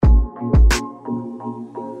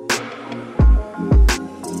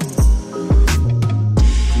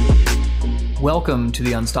Welcome to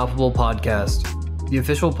the Unstoppable Podcast, the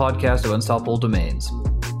official podcast of Unstoppable Domains.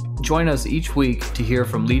 Join us each week to hear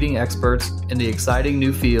from leading experts in the exciting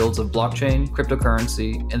new fields of blockchain,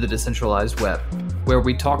 cryptocurrency, and the decentralized web, where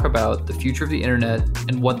we talk about the future of the internet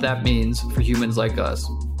and what that means for humans like us.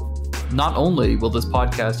 Not only will this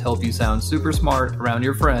podcast help you sound super smart around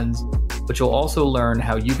your friends, but you'll also learn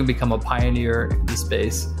how you can become a pioneer in the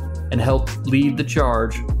space and help lead the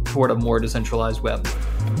charge toward a more decentralized web.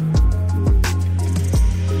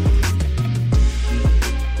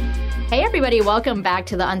 Hey everybody, welcome back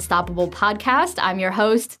to the Unstoppable Podcast. I'm your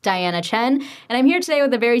host, Diana Chen, and I'm here today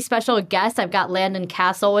with a very special guest. I've got Landon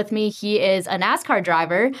Cassill with me. He is a NASCAR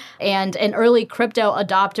driver and an early crypto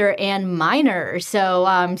adopter and miner. So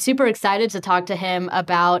I'm super excited to talk to him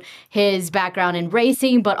about his background in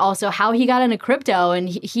racing, but also how he got into crypto. And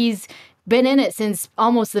he's been in it since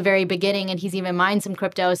almost the very beginning, and he's even mined some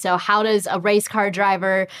crypto. So how does a race car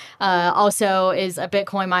driver also is a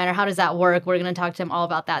Bitcoin miner? How does that work? We're going to talk to him all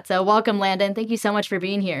about that. So welcome, Landon. Thank you so much for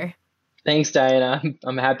being here. Thanks, Diana.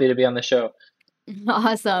 I'm happy to be on the show.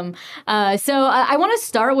 Awesome. So I want to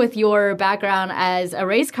start with your background as a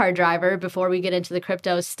race car driver before we get into the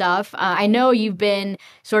crypto stuff. I know you've been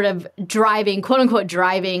sort of driving, quote unquote,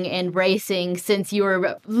 driving and racing since you were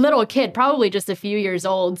a little kid, probably just a few years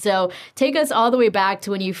old. So take us all the way back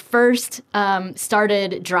to when you first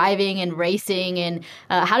started driving and racing, and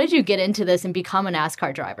how did you get into this and become a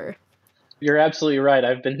NASCAR driver? You're absolutely right.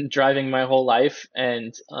 I've been driving my whole life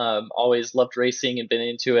and always loved racing and been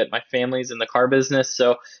into it. My family's in the car business,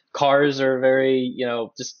 so cars are very,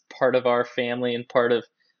 just part of our family and part of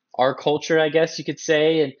our culture, I guess you could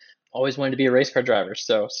say, and always wanted to be a race car driver.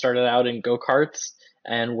 So started out in go-karts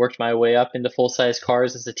and worked my way up into full-size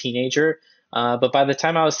cars as a teenager. But by the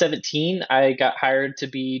time I was 17, I got hired to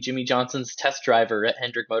be Jimmy Johnson's test driver at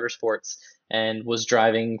Hendrick Motorsports, and was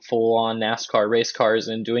driving full-on NASCAR race cars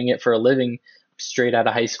and doing it for a living straight out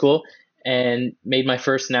of high school, and made my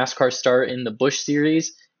first NASCAR start in the Busch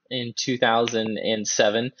Series in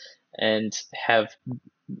 2007, and have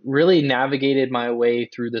really navigated my way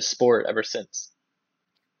through the sport ever since.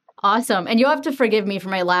 Awesome. And you'll have to forgive me for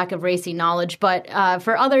my lack of racing knowledge, but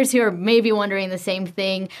for others who are maybe wondering the same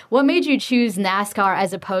thing, what made you choose NASCAR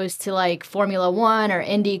as opposed to like Formula One or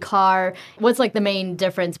IndyCar? What's like the main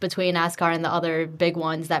difference between NASCAR and the other big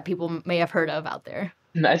ones that people may have heard of out there?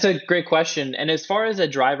 That's a great question. And as far as a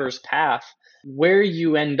driver's path, where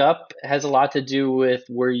you end up has a lot to do with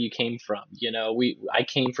where you came from. I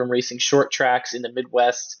came from racing short tracks in the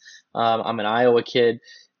Midwest. I'm an Iowa kid.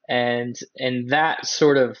 And that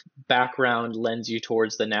sort of background lends you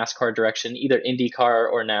towards the NASCAR direction, either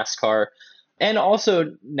IndyCar or NASCAR. And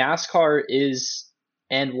also NASCAR is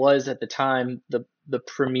and was at the time the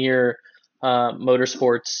premier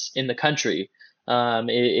motorsports in the country.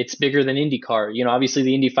 It's bigger than IndyCar. Obviously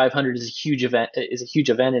the Indy 500 is a huge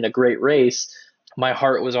event and a great race. My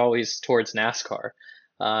heart was always towards NASCAR.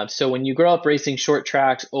 So when you grow up racing short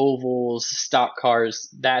tracks, ovals, stock cars,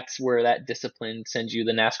 that's where that discipline sends you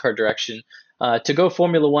the NASCAR direction. To go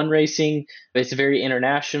Formula One racing, it's very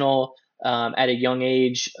international. At a young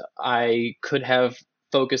age, I could have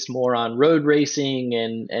focused more on road racing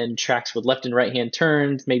and tracks with left and right hand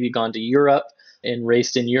turns, maybe gone to Europe and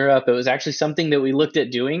raced in Europe. It was actually something that we looked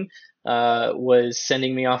at doing, was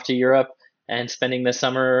sending me off to Europe and spending the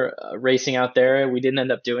summer racing out there. We didn't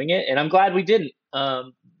end up doing it, and I'm glad we didn't.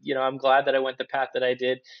 I'm glad that I went the path that I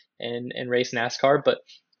did and raced NASCAR, but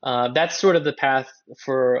that's sort of the path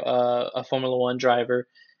for a Formula One driver.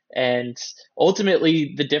 And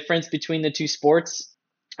ultimately, the difference between the two sports,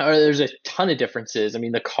 there's a ton of differences. I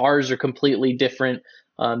mean, the cars are completely different.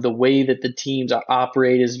 The way that the teams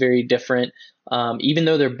operate is very different. Even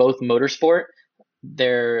though they're both motorsport,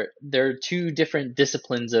 they're two different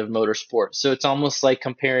disciplines of motorsport. So it's almost like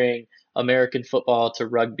comparing American football to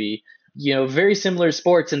rugby. Very similar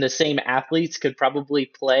sports, and the same athletes could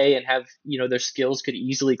probably play and have, their skills could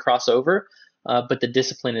easily cross over, but the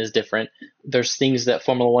discipline is different. There's things that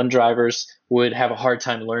Formula One drivers would have a hard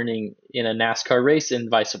time learning in a NASCAR race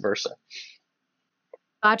and vice versa.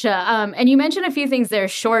 Gotcha. And you mentioned a few things there,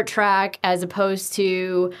 short track as opposed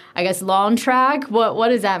to, I guess, long track. What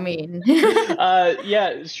does that mean?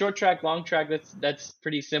 Yeah, short track, long track, that's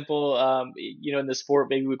pretty simple. In the sport,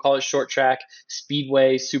 maybe we call it short track,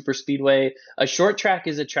 speedway, super speedway. A short track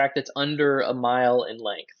is a track that's under a mile in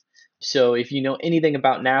length. So if you know anything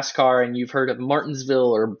about NASCAR and you've heard of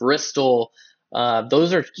Martinsville or Bristol,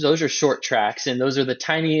 those are short tracks, and those are the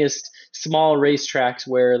tiniest small racetracks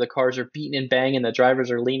where the cars are beating and banging, the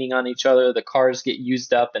drivers are leaning on each other, the cars get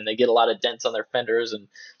used up and they get a lot of dents on their fenders, and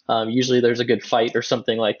usually there's a good fight or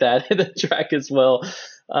something like that at the track as well.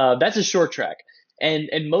 That's a short track.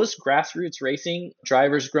 And most grassroots racing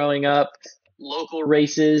drivers growing up, local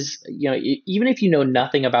races, even if you know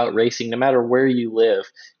nothing about racing, no matter where you live,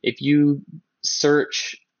 if you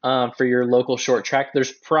search for your local short track,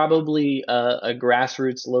 there's probably a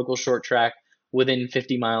grassroots local short track within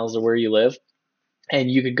 50 miles of where you live, and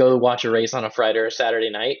you could go watch a race on a Friday or Saturday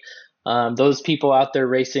night. Those people out there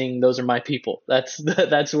racing, those are my people.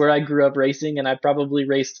 That's where I grew up racing, and I probably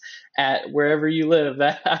raced at wherever you live.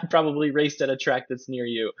 I probably raced at a track that's near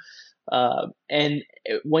you. And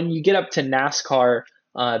when you get up to NASCAR,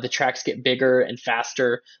 the tracks get bigger and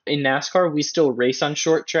faster. In NASCAR, we still race on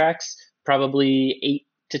short tracks, probably 8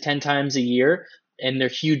 to 10 times a year, and they're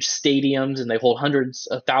huge stadiums and they hold hundreds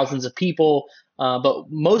of thousands of people. But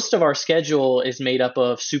most of our schedule is made up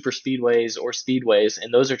of super speedways or speedways,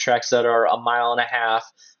 and those are tracks that are 1.5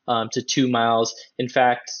 miles to 2 miles. In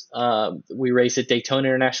fact, we race at Daytona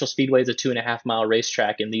International Speedway, it's a 2.5 mile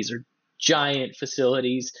racetrack, and these are giant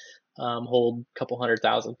facilities, hold a couple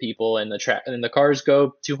 100,000 people, and the cars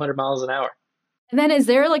go 200 miles an hour. And then is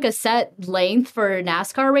there like a set length for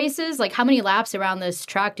NASCAR races? Like how many laps around this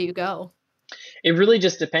track do you go? It really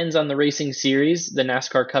just depends on the racing series. The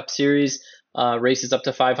NASCAR Cup Series races up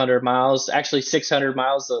to 500 miles, actually 600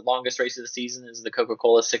 miles. The longest race of the season is the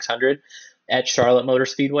Coca-Cola 600 at Charlotte Motor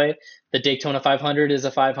Speedway. The Daytona 500 is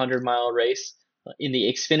a 500-mile race. In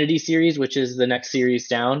the Xfinity Series, which is the next series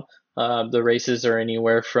down, the races are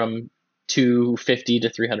anywhere from 250 to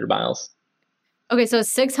 300 miles. Okay, so a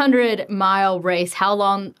 600-mile race, how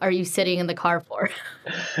long are you sitting in the car for?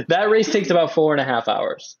 That race takes about 4.5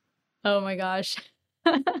 hours. Oh my gosh.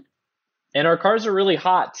 And our cars are really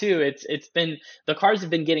hot too. The cars have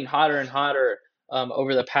been getting hotter and hotter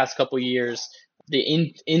over the past couple years.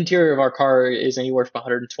 The interior of our car is anywhere from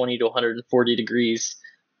 120 to 140 degrees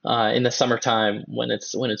in the summertime when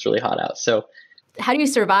it's really hot out. So how do you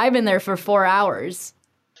survive in there for 4 hours?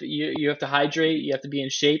 You have to hydrate. You have to be in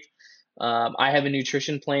shape. I have a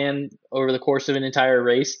nutrition plan over the course of an entire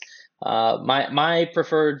race. My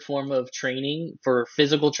preferred form of training for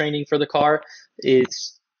physical training for the car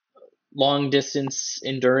is long distance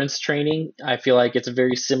endurance training. I feel like it's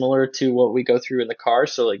very similar to what we go through in the car.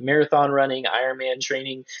 So like marathon running, Ironman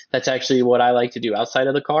training, that's actually what I like to do outside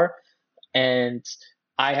of the car. And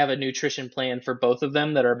I have a nutrition plan for both of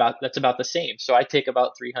them that's about the same. So I take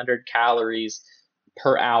about 300 calories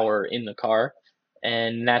per hour in the car.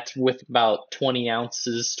 And that's with about 20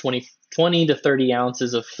 to 30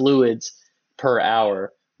 ounces of fluids per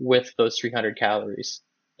hour with those 300 calories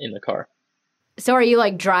in the car. So are you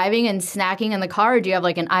like driving and snacking in the car, or do you have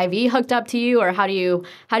like an IV hooked up to you, or how do you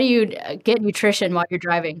get nutrition while you're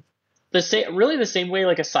driving? Really the same way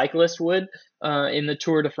like a cyclist would in the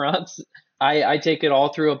Tour de France. I take it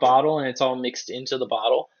all through a bottle, and it's all mixed into the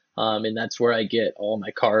bottle, and that's where I get all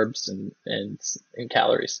my carbs and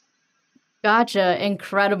calories. Gotcha.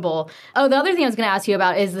 Incredible. Oh, the other thing I was going to ask you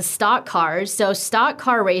about is the stock cars. So stock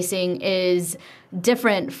car racing is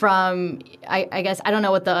different from, I guess, I don't know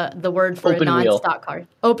what the word for a non-stock car.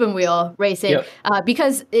 Open wheel racing. Yep.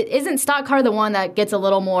 Because isn't stock car the one that gets a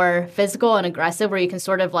little more physical and aggressive, where you can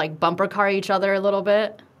sort of like bumper car each other a little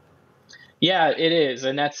bit? Yeah, it is.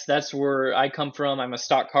 And that's where I come from. I'm a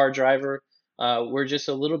stock car driver. We're just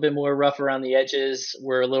a little bit more rough around the edges.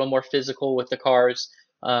 We're a little more physical with the cars.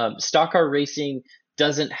 Stock car racing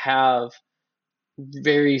doesn't have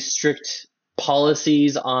very strict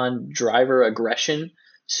policies on driver aggression.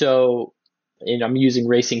 So, I'm using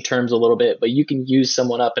racing terms a little bit, but you can use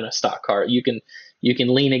someone up in a stock car. You can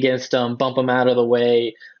lean against them, bump them out of the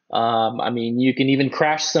way. You can even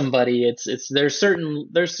crash somebody. There's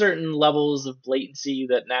certain levels of blatancy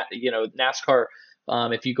that NASCAR,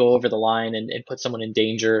 if you go over the line and put someone in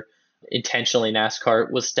danger intentionally,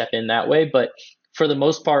 NASCAR will step in that way. But for the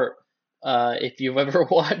most part, if you've ever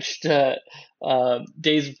watched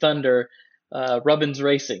Days of Thunder, Rubbin's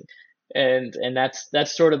Racing, and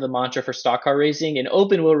that's sort of the mantra for stock car racing. In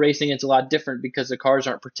open wheel racing, it's a lot different because the cars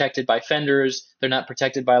aren't protected by fenders. They're not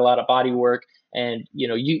protected by a lot of body work. And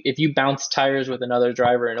if you bounce tires with another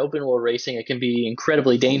driver in open wheel racing, it can be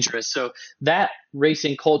incredibly dangerous. So that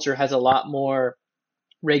racing culture has a lot more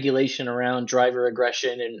regulation around driver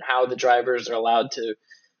aggression and how the drivers are allowed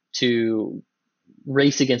to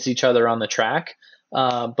race against each other on the track.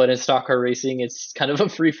 But in stock car racing, it's kind of a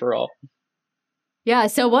free for all. Yeah.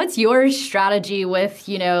 So what's your strategy with,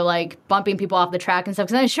 like bumping people off the track and stuff?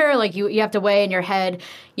 Because I'm sure like you have to weigh in your head,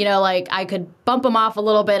 like I could bump them off a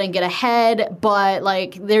little bit and get ahead, but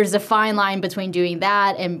like there's a fine line between doing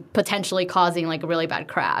that and potentially causing like a really bad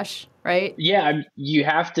crash, right? Yeah. You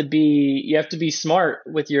have to be smart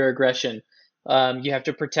with your aggression. You have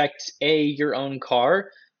to protect your own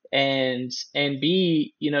car, and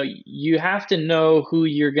B, you have to know who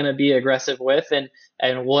you're going to be aggressive with,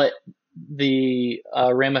 and what the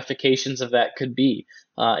ramifications of that could be.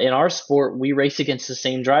 In our sport, we race against the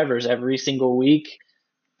same drivers every single week,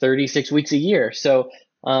 36 weeks a year. So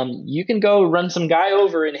you can go run some guy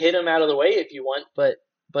over and hit him out of the way if you want, but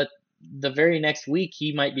the very next week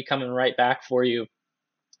he might be coming right back for you.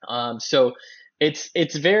 So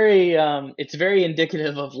it's very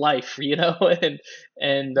indicative of life, and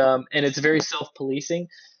it's very self-policing.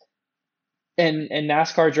 And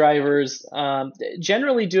NASCAR drivers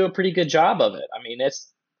generally do a pretty good job of it. I mean,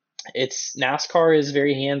 it's NASCAR is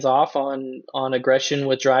very hands off on aggression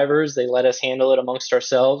with drivers. They let us handle it amongst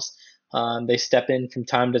ourselves. They step in from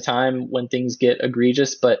time to time when things get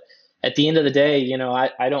egregious, but at the end of the day,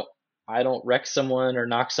 I don't wreck someone or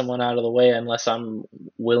knock someone out of the way unless I'm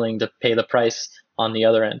willing to pay the price on the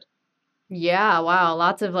other end. Yeah, wow.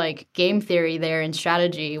 Lots of like game theory there and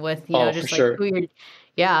strategy with, Oh, for just like sure. who you're.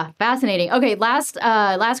 Yeah, fascinating. Okay, last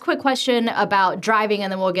quick question about driving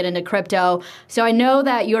and then we'll get into crypto. So I know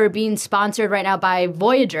that you're being sponsored right now by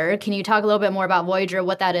Voyager. Can you talk a little bit more about Voyager,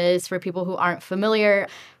 what that is for people who aren't familiar?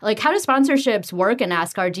 Like, how do sponsorships work in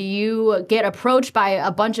NASCAR? Do you get approached by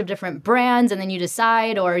a bunch of different brands and then you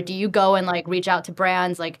decide, or do you go and like reach out to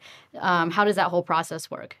brands? Like, how does that whole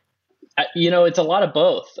process work? It's a lot of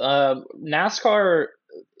both. NASCAR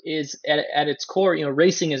is at its core,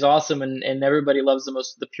 racing is awesome, and everybody loves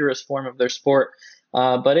the purest form of their sport.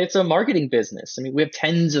 But it's a marketing business. I mean, we have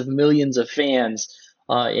tens of millions of fans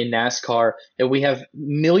in NASCAR, and we have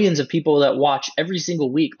millions of people that watch every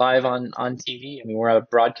single week live on TV. I mean, we're on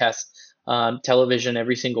broadcast television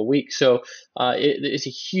every single week. So it's a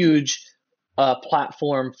huge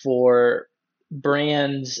platform for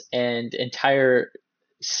brands and entire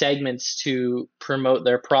segments to promote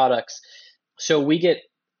their products. So we get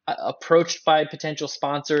approached by potential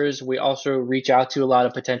sponsors. We also reach out to a lot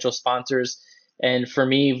of potential sponsors. And for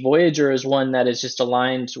me, Voyager is one that is just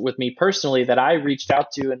aligned with me personally, that I reached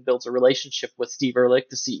out to and built a relationship with Steve Ehrlich,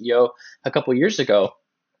 the CEO, a couple years ago.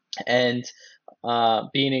 And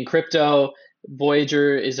being in crypto,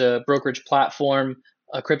 Voyager is a brokerage platform,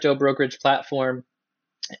 a crypto brokerage platform.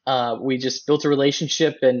 We just built a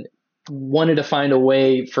relationship and wanted to find a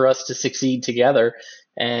way for us to succeed together,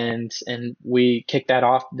 and we kicked that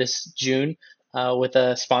off this June with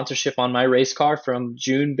a sponsorship on my race car from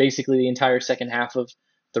June, basically the entire second half of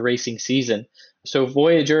the racing season. So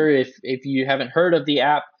Voyager, if you haven't heard of the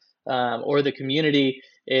app or the community,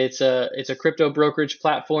 it's a crypto brokerage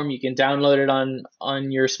platform. You can download it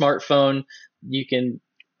on your smartphone. You can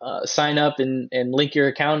sign up and link your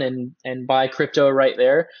account and buy crypto right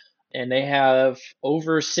there. And they have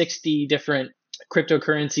over 60 different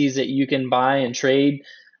cryptocurrencies that you can buy and trade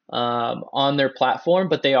on their platform,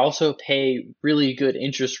 but they also pay really good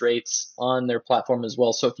interest rates on their platform as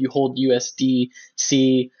well. So if you hold USDC,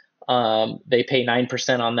 they pay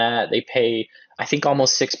 9% on that. They pay, I think,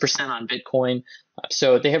 almost 6% on Bitcoin.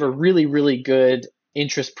 So they have a really, really good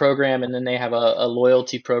interest program, and then they have a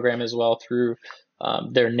loyalty program as well through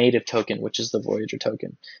their native token, which is the Voyager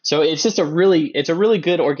token. So it's just a really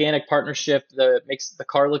good organic partnership that makes the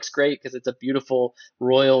car looks great because it's a beautiful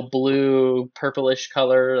royal blue, purplish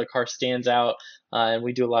color. The car stands out, and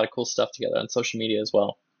we do a lot of cool stuff together on social media as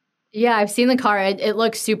well. Yeah, I've seen the car. It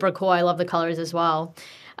looks super cool. I love the colors as well.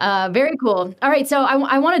 Very cool. All right, so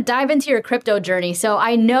I want to dive into your crypto journey. So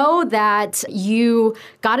I know that you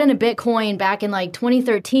got into Bitcoin back in like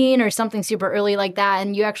 2013 or something super early like that,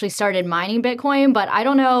 and you actually started mining Bitcoin, but I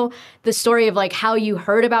don't know the story of like how you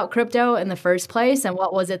heard about crypto in the first place and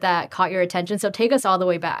what was it that caught your attention. So take us all the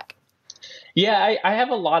way back. Yeah, I have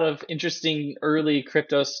a lot of interesting early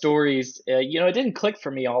crypto stories. It didn't click for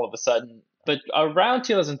me all of a sudden, but around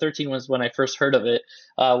 2013 was when I first heard of it.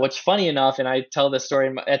 What's funny enough, and I tell this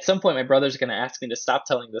story, at some point my brother's going to ask me to stop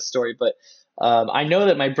telling this story, but I know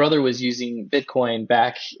that my brother was using Bitcoin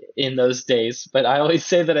back in those days, but I always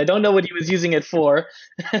say that I don't know what he was using it for.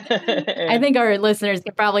 I think our listeners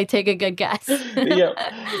can probably take a good guess. Yeah.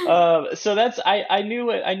 So I knew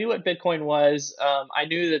what Bitcoin was. I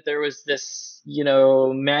knew that there was this,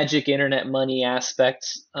 magic internet money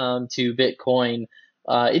aspect to Bitcoin.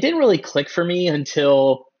 It didn't really click for me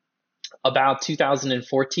until about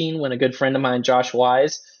 2014 when a good friend of mine, Josh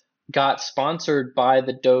Wise, got sponsored by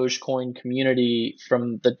the Dogecoin community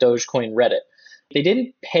from the Dogecoin Reddit. They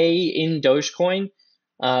didn't pay in Dogecoin.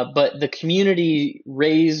 But the community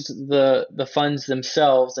raised the funds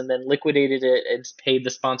themselves and then liquidated it and paid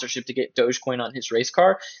the sponsorship to get Dogecoin on his race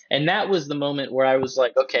car. And that was the moment where I was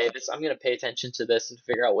like, okay, I'm going to pay attention to this and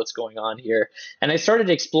figure out what's going on here. And I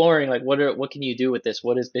started exploring like what can you do with this?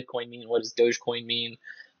 What does Bitcoin mean? What does Dogecoin mean?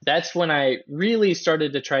 That's when I really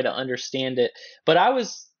started to try to understand it. But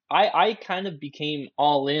I kind of became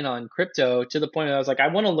all in on crypto to the point where I was like, I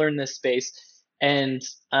want to learn this space. And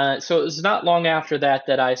so it was not long after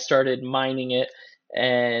that I started mining it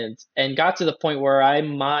and got to the point where I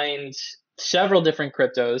mined several different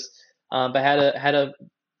cryptos, but had a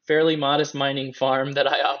fairly modest mining farm that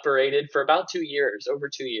I operated for about 2 years, over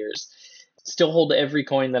 2 years. Still hold every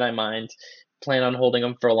coin that I mined. Plan on holding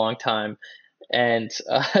them for a long time. And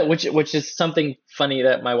which is something funny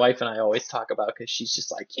that my wife and I always talk about, because she's just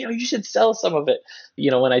like, you should sell some of it.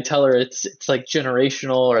 When I tell her it's like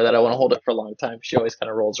generational or that I want to hold it for a long time, she always kind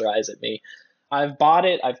of rolls her eyes at me. I've bought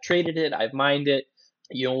it, I've traded it, I've mined it.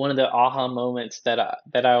 One of the aha moments that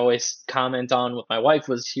I always comment on with my wife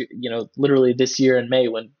was, literally this year in May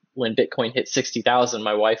when Bitcoin hit 60,000,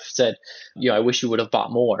 my wife said, I wish you would have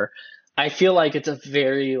bought more. I feel like it's a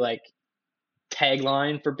very like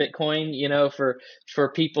tagline for Bitcoin, for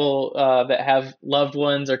people that have loved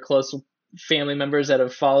ones or close family members that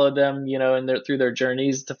have followed them, through their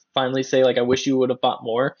journeys, to finally say like, I wish you would have bought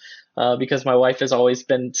more, because my wife has always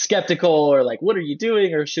been skeptical or like, what are you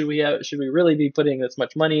doing? Or should we really be putting this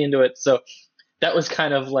much money into it? So that was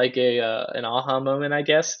kind of like an aha moment, I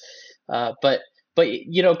guess. But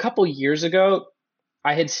a couple years ago,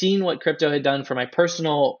 I had seen what crypto had done for my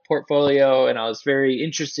personal portfolio, and I was very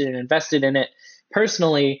interested and invested in it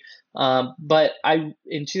personally. But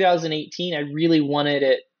in 2018, I really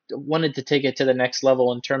wanted to take it to the next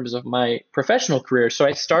level in terms of my professional career. So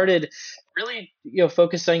I started really,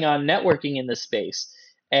 focusing on networking in this space,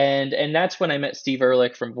 and that's when I met Steve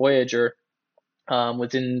Ehrlich from Voyager,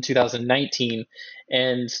 within 2019,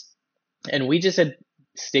 and we just had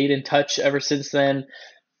stayed in touch ever since then.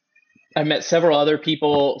 I met several other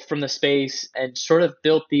people from the space and sort of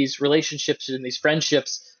built these relationships and these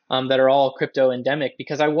friendships that are all crypto endemic,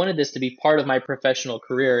 because I wanted this to be part of my professional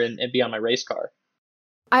career and be on my race car.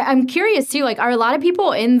 I'm curious too, like, are a lot of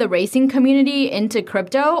people in the racing community into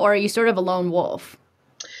crypto, or are you sort of a lone wolf?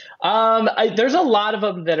 There's a lot of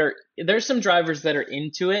them there's some drivers that are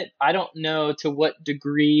into it. I don't know to what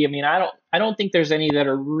degree. I mean, I don't think there's any that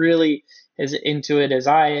are really as into it as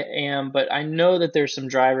I am, but I know that there's some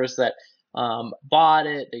drivers that bought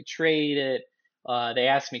it, they trade it, they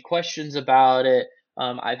ask me questions about it.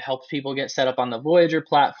 I've helped people get set up on the Voyager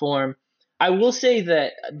platform. I will say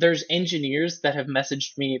that there's engineers that have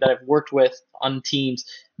messaged me that I've worked with on teams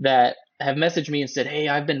that have messaged me and said, hey,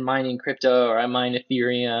 I've been mining crypto, or I mine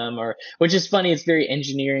Ethereum, which is funny. It's very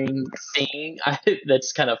engineering thing.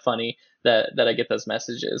 That's kind of funny that I get those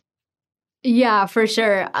messages. Yeah, for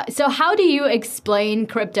sure. So how do you explain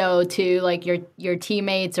crypto to like your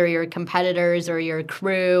teammates or your competitors or your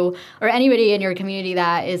crew or anybody in your community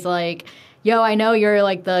that is like, yo, I know you're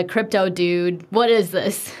like the crypto dude. What is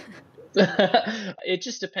this? It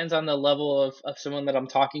just depends on the level of someone that I'm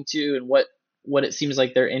talking to and what it seems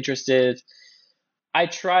like they're interested. I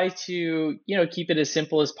try to, keep it as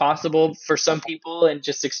simple as possible for some people and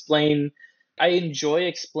just explain. I enjoy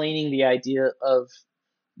explaining the idea of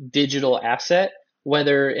digital asset,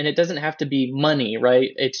 and it doesn't have to be money, right?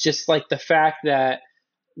 It's just like the fact that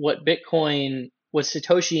what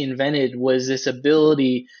Satoshi invented was this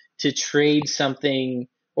ability to trade something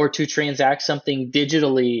or to transact something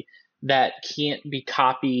digitally that can't be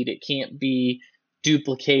copied, it can't be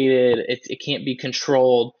duplicated, it can't be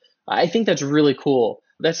controlled. I think that's really cool.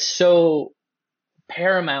 That's so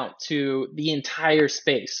paramount to the entire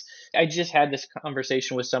space. I just had this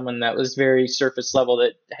conversation with someone that was very surface level,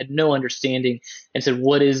 that had no understanding, and said,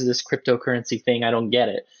 what is this cryptocurrency thing? I don't get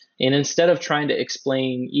it. And instead of trying to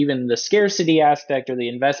explain even the scarcity aspect or the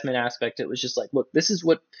investment aspect, it was just like, look, this is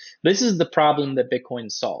the problem that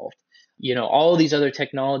Bitcoin solved. All of these other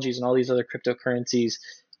technologies and all these other cryptocurrencies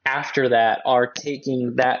after that are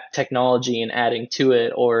taking that technology and adding to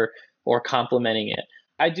it or complementing it.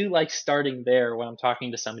 I do like starting there when I'm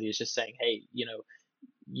talking to somebody, is just saying, hey,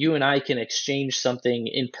 you and I can exchange something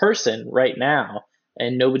in person right now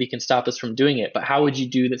and nobody can stop us from doing it. But how would you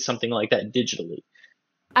do something like that digitally?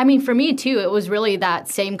 I mean, for me too, it was really that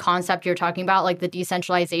same concept you're talking about, like the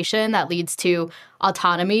decentralization that leads to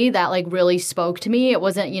autonomy, that like really spoke to me. It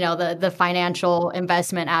wasn't, the financial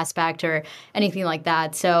investment aspect or anything like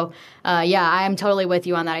that. So yeah, I am totally with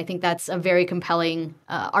you on that. I think that's a very compelling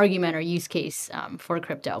argument or use case for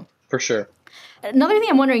crypto. For sure. Another thing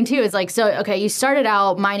I'm wondering too is like, so, okay, you started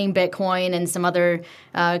out mining Bitcoin and some other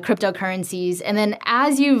cryptocurrencies. And then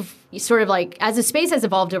as you've sort of like, as the space has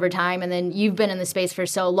evolved over time, and then you've been in the space for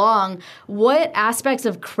so long, what aspects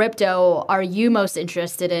of crypto are you most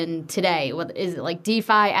interested in today? What is it, like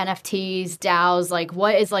DeFi, NFTs, DAOs? Like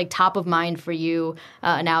what is like top of mind for you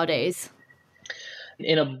nowadays?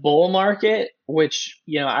 In a bull market, which,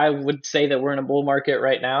 I would say that we're in a bull market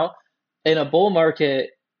right now. In a bull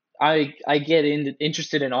market, I get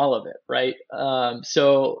interested in all of it, right?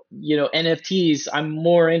 So, NFTs, I'm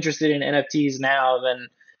more interested in NFTs now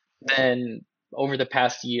than over the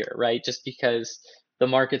past year, right? Just because the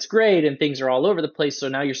market's great and things are all over the place. So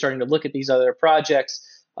now you're starting to look at these other projects.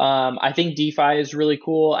 I think DeFi is really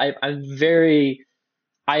cool. I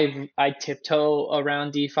tiptoe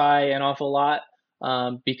around DeFi an awful lot,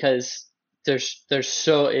 because there's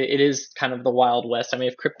so it is kind of the Wild West. I mean,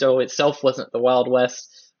 if crypto itself wasn't the Wild West,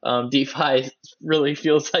 DeFi really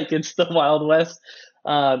feels like it's the Wild West.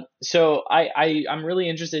 So I'm really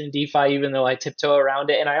interested in DeFi, even though I tiptoe around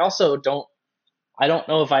it, and I don't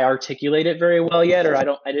know if I articulate it very well yet, or I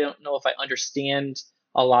don't know if I understand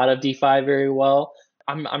a lot of DeFi very well.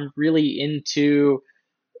 I'm really into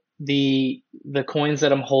the coins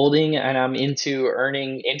that I'm holding, and I'm into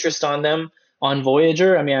earning interest on them on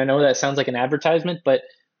Voyager. I mean, I know that sounds like an advertisement, but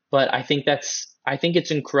I think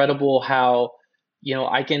it's incredible how,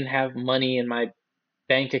 I can have money in my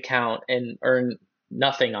bank account and earn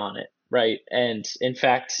nothing on it, right? And in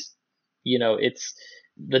fact, it's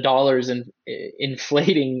the dollar's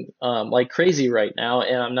inflating like crazy right now,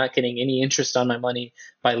 and I'm not getting any interest on my money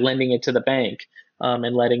by lending it to the bank,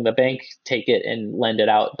 and letting the bank take it and lend it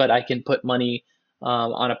out. But I can put money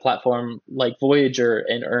on a platform like Voyager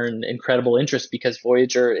and earn incredible interest because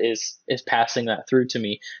Voyager is passing that through to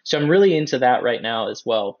me. So I'm really into that right now as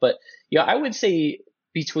well. But I would say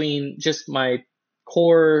between just my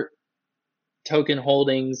core token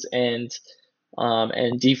holdings and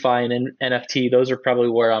DeFi and NFT, those are probably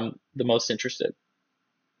where I'm the most interested.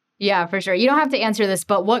 Yeah, for sure. You don't have to answer this,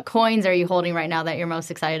 but what coins are you holding right now that you're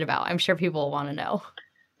most excited about? I'm sure people will want to know.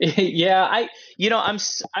 Yeah,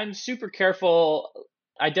 I'm super careful.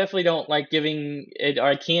 I definitely don't like giving it, or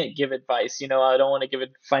I can't give advice. I don't want to give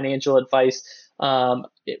it financial advice.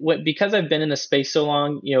 Because I've been in the space so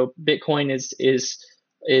long, Bitcoin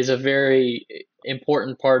is a very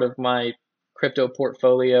important part of my crypto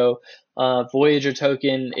portfolio. Voyager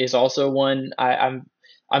token is also one.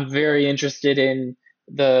 I'm very interested in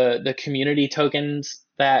the community tokens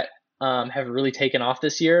that have really taken off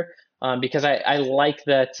this year, because I like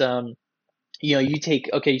that. You take,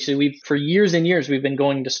 okay, so for years and years we've been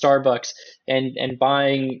going to Starbucks and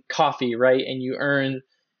buying coffee, right? And you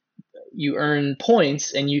earn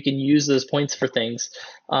points, and you can use those points for things.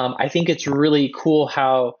 I think it's really cool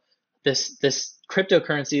how this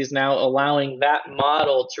cryptocurrency is now allowing that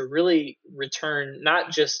model to really return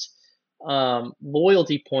not just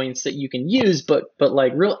loyalty points that you can use, but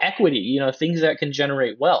like real equity, things that can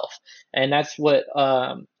generate wealth. And that's what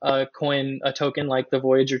a token like the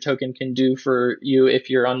Voyager token can do for you. If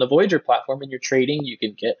you're on the Voyager platform and you're trading, you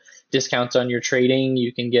can get discounts on your trading,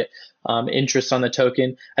 you can get interest on the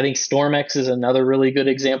token. I think StormX is another really good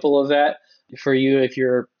example of that for you if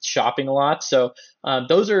you're shopping a lot. So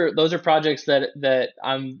those are projects that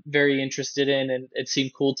I'm very interested in, and it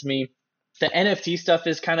seemed cool to me. The NFT stuff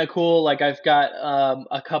is kind of cool. Like I've got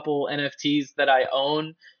a couple NFTs that I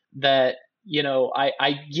own that,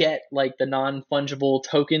 I get like the non-fungible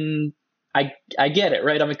token. I get it,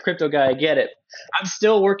 right? I'm a crypto guy. I get it. I'm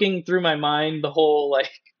still working through my mind the whole like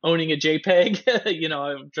owning a JPEG.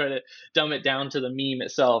 I'm trying to dumb it down to the meme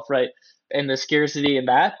itself, right? And the scarcity in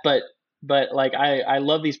that. But like I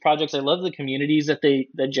love these projects. I love the communities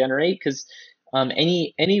that generate, because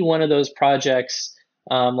any one of those projects,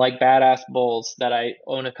 like Badass Bulls, that I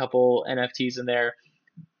own a couple NFTs in there.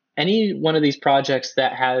 Any one of these projects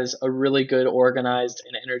that has a really good organized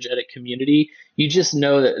and energetic community, you just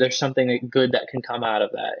know that there's something good that can come out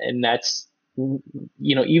of that. And that's,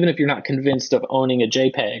 even if you're not convinced of owning a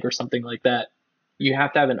JPEG or something like that, you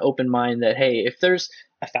have to have an open mind that, hey, if there's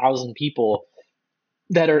 1,000 people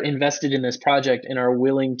that are invested in this project and are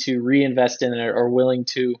willing to reinvest in it, or willing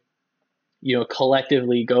to,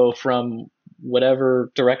 collectively go from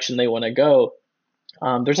whatever direction they want to go,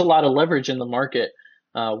 there's a lot of leverage in the market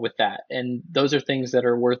with that. And those are things that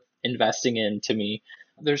are worth investing in to me.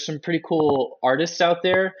 There's some pretty cool artists out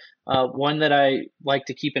there. One that I like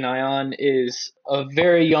to keep an eye on is a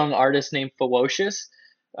very young artist named Fewocious.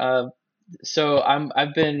 So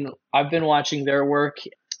I've been watching their work,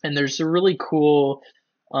 and there's a really cool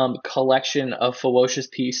collection of Fewocious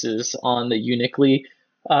pieces on the Unically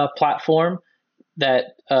platform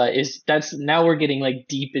that's now we're getting like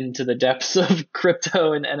deep into the depths of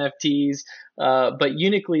crypto and NFTs. But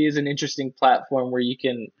Unically is an interesting platform where you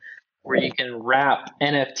can wrap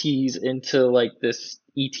NFTs into like this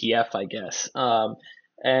ETF, I guess.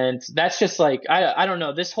 And that's just like I don't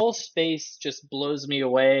know. This whole space just blows me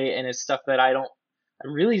away, and it's stuff that I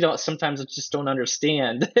really don't sometimes I just don't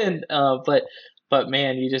understand. And but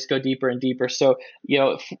man, you just go deeper and deeper. So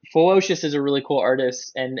Ferocious is a really cool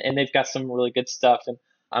artist, and they've got some really good stuff, and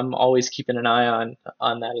I'm always keeping an eye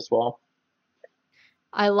on that as well.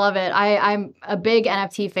 I love it. I'm a big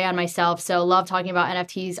NFT fan myself, so love talking about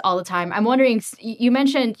NFTs all the time. I'm wondering, you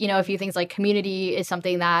mentioned, a few things like community is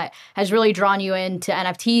something that has really drawn you into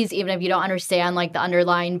NFTs, even if you don't understand like the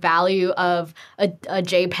underlying value of a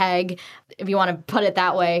JPEG, if you want to put it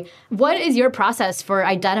that way. What is your process for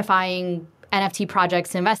identifying NFT projects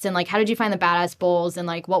to invest in? Like, how did you find the Badass Bulls, and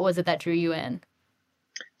like, what was it that drew you in?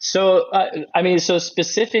 So, so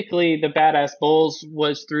specifically, the Badass Bulls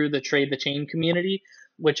was through the Trade the Chain community,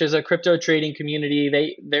 which is a crypto trading community.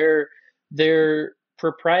 Their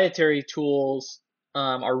proprietary tools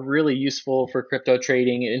are really useful for crypto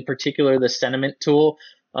trading. In particular, the sentiment tool,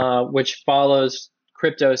 which follows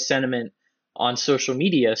crypto sentiment on social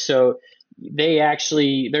media. So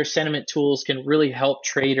their sentiment tools can really help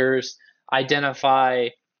traders identify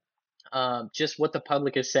just what the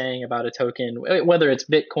public is saying about a token, whether it's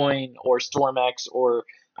Bitcoin or StormX, or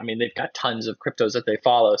they've got tons of cryptos that they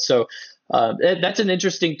follow. So that's an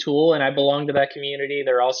interesting tool, and I belong to that community.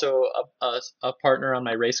 They're also a partner on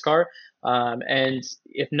my race car, and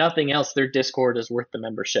if nothing else, their Discord is worth the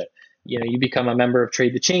membership. You become a member of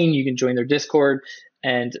Trade the Chain, you can join their Discord,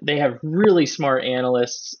 and they have really smart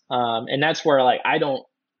analysts, and that's where like I don't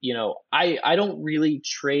really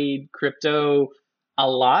trade crypto a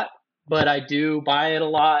lot, but I do buy it a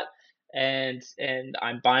lot, and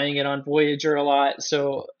I'm buying it on Voyager a lot.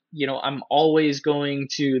 So, I'm always going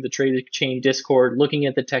to the Trade the Chain Discord, looking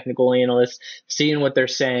at the technical analysts, seeing what they're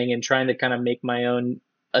saying, and trying to kind of make my own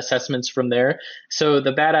assessments from there. So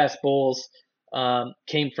the Badass Bulls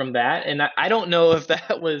came from that, and I don't know if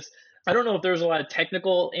I don't know if there was a lot of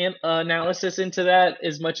technical analysis into that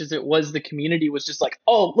as much as it was the community was just like,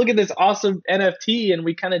 oh, look at this awesome NFT. And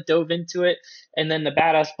we kind of dove into it. And then the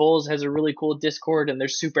Badass Bulls has a really cool Discord, and they're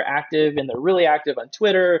super active, and they're really active on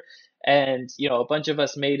Twitter. And, a bunch of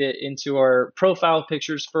us made it into our profile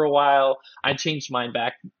pictures for a while. I changed mine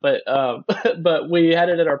back, but but we had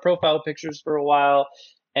it in our profile pictures for a while.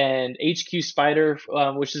 And HQ Spider,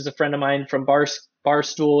 which is a friend of mine from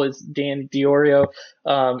Barstool, is Dan Diorio.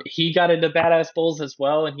 He got into Badass Bulls as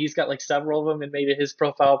well, and he's got like several of them and made it his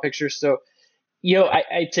profile picture. So,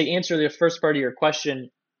 to answer the first part of your question,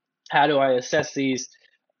 how do I assess these?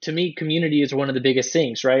 To me, community is one of the biggest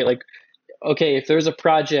things, right? Like, okay, if there's a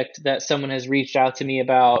project that someone has reached out to me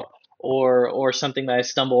about, or something that I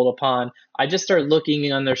stumbled upon, I just start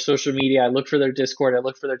looking on their social media. I look for their Discord, I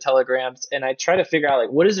look for their Telegrams, and I try to figure out like,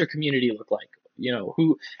 what does their community look like?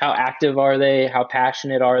 How active are they? How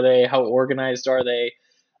passionate are they? How organized are they?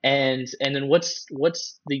 And then what's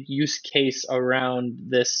the use case around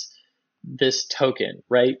this token,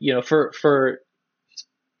 right? For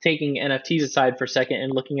taking NFTs aside for a second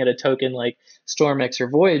and looking at a token like StormX or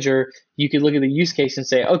Voyager, you could look at the use case and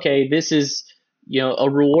say, okay, this is a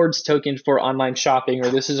rewards token for online shopping, or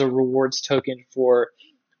this is a rewards token for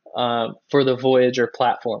the Voyager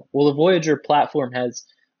platform. Well, the Voyager platform has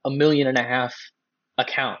 1.5 million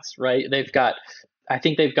accounts, right? I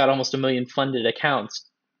think they've got almost 1 million funded accounts,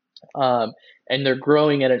 and they're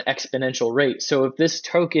growing at an exponential rate. So if this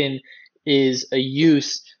token is a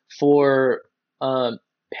use for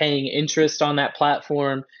paying interest on that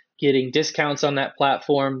platform, getting discounts on that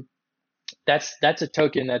platform, that's a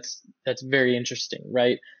token that's very interesting,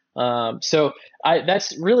 right? So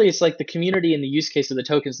it's like the community and the use case of the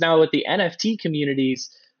tokens. Now with the NFT communities,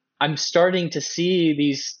 I'm starting to see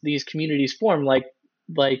these communities form,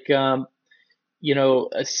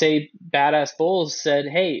 say Badass Bulls said,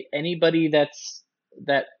 hey, anybody that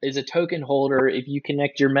is a token holder, if you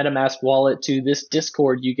connect your MetaMask wallet to this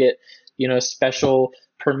Discord, you get special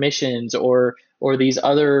permissions, or these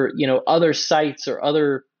other other sites, or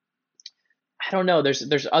other, I don't know,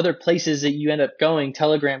 there's other places that you end up going,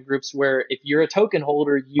 Telegram groups, where if you're a token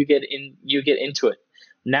holder, you get into it.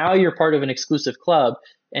 Now you're part of an exclusive club.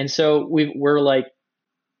 And so we're like,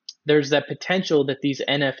 there's that potential that these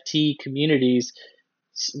NFT communities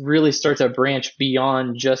really start to branch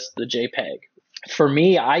beyond just the JPEG. For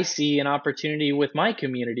me, I see an opportunity with my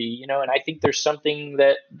community, and I think there's something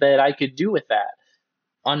that I could do with that.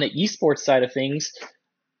 On the esports side of things,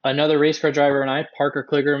 another race car driver and I, Parker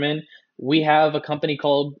Kligerman, we have a company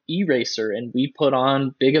called eRacer, and we put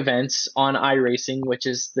on big events on iRacing, which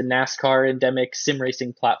is the NASCAR endemic sim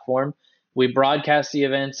racing platform. We broadcast the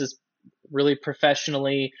events as really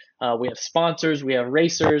professionally. We have sponsors, we have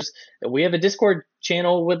racers, we have a Discord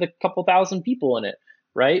channel with a couple thousand people in it,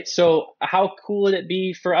 right? So how cool would it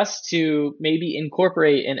be for us to maybe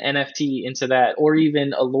incorporate an NFT into that, or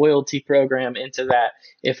even a loyalty program into that,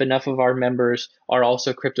 if enough of our members are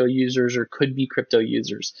also crypto users or could be crypto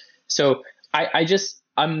users? So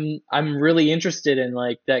I'm really interested in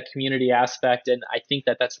like that community aspect, and I think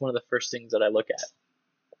that that's one of the first things that I look at.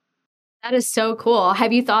 That is so cool.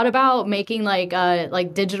 Have you thought about making like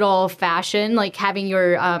digital fashion, like having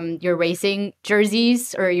your racing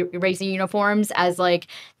jerseys or your racing uniforms as like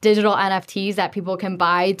digital NFTs that people can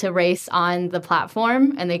buy to race on the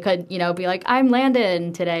platform, and they could, be like, I'm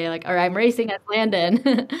Landon today, like, or I'm racing as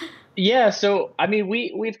Landon. Yeah, so I mean,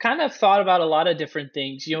 we've kind of thought about a lot of different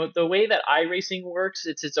things. The way that iRacing works,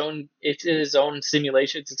 it's its own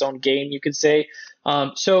simulation, it's its own game, you could say.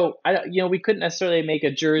 So we couldn't necessarily make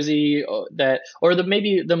a jersey or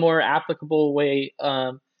maybe the more applicable way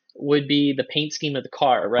would be the paint scheme of the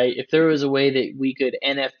car, right? If there was a way that we could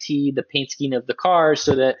NFT the paint scheme of the car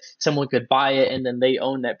so that someone could buy it and then they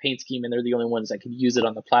own that paint scheme and they're the only ones that can use it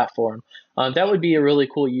on the platform, that would be a really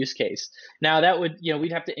cool use case. Now that would,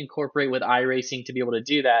 we'd have to incorporate with iRacing to be able to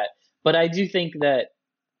do that. But I do think that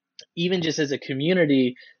even just as a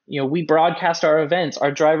community, we broadcast our events.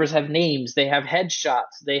 Our drivers have names, they have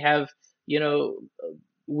headshots, they have,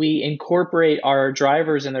 we incorporate our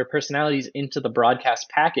drivers and their personalities into the broadcast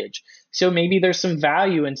package. So maybe there's some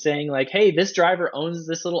value in saying like, hey, this driver owns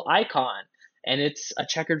this little icon and it's a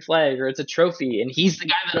checkered flag or it's a trophy and he's the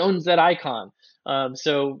guy that owns that icon.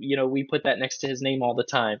 So we put that next to his name all the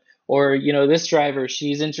time. Or, this driver,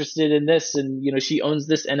 she's interested in this and, she owns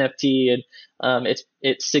this NFT and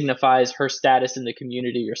it signifies her status in the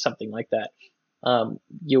community or something like that.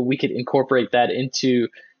 We could incorporate that into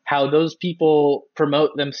how those people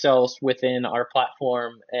promote themselves within our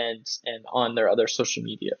platform and on their other social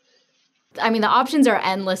media. I mean, the options are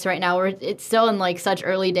endless right now. It's still in like such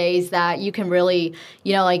early days that you can really,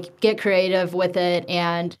 like get creative with it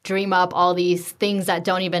and dream up all these things that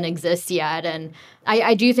don't even exist yet. And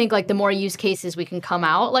I do think like the more use cases we can come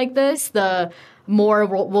out like this, the more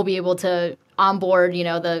we'll be able to onboard,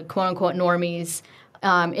 the quote unquote normies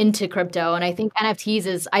into crypto. And I think I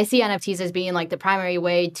see NFTs as being like the primary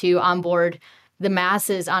way to onboard the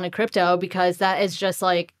masses on a crypto, because that is just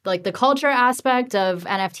like the culture aspect of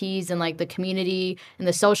NFTs and like the community and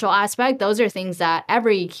the social aspect. Those are things that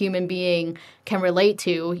every human being can relate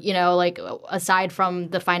to, like aside from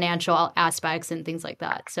the financial aspects and things like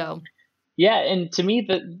that. So yeah, and to me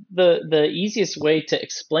the easiest way to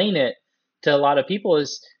explain it to a lot of people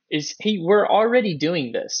is hey, we're already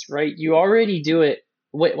doing this, right? You already do it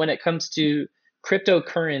when it comes to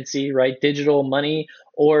cryptocurrency, right? Digital money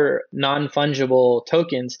or non-fungible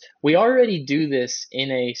tokens. We already do this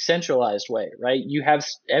in a centralized way, right?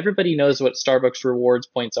 Everybody knows what Starbucks rewards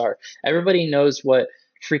points are. Everybody knows what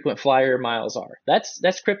frequent flyer miles are. That's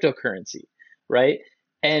cryptocurrency, right?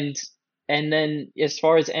 And then as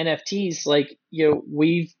far as NFTs, like,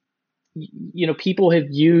 people have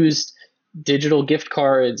used digital gift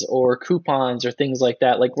cards or coupons or things like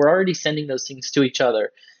that. Like, we're already sending those things to each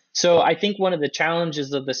other. So I think one of the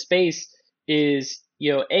challenges of the space is,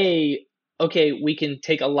 okay, we can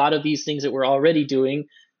take a lot of these things that we're already doing,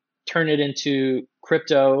 turn it into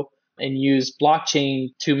crypto and use blockchain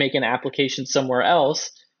to make an application somewhere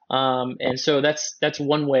else. And so that's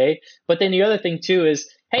one way. But then the other thing too is,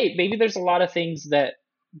 hey, maybe there's a lot of things that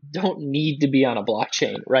don't need to be on a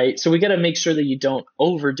blockchain, right? So we got to make sure that you don't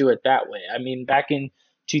overdo it that way. I mean, back in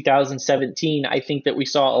 2017, I think that we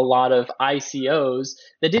saw a lot of ICOs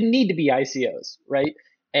that didn't need to be ICOs, right?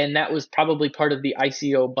 And that was probably part of the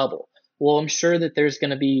ICO bubble. Well, I'm sure that there's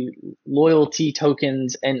going to be loyalty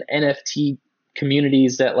tokens and NFT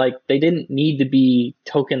communities that, like, they didn't need to be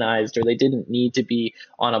tokenized or they didn't need to be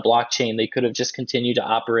on a blockchain. They could have just continued to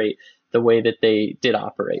operate the way that they did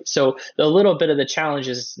operate. So a little bit of the challenge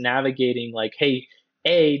is navigating like, hey,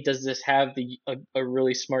 A, does this have a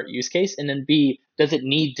really smart use case? And then B, does it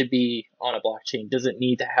need to be on a blockchain? Does it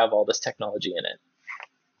need to have all this technology in it?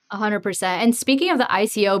 100%. And speaking of the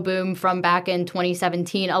ICO boom from back in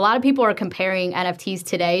 2017, a lot of people are comparing NFTs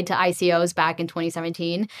today to ICOs back in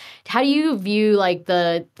 2017. How do you view like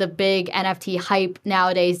the big NFT hype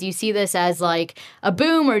nowadays? Do you see this as like a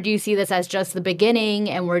boom, or do you see this as just the beginning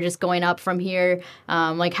and we're just going up from here?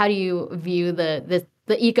 Like, how do you view the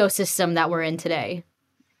ecosystem that we're in today?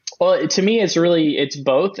 Well, to me, it's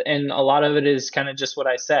both. And a lot of it is kind of just what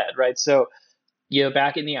I said, right? So,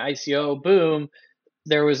 back in the ICO boom,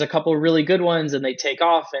 there was a couple really good ones and they take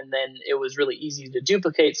off, and then it was really easy to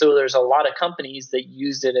duplicate. So there's a lot of companies that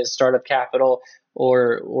used it as startup capital,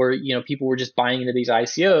 or people were just buying into these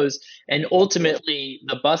ICOs. And ultimately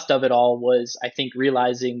the bust of it all was, I think,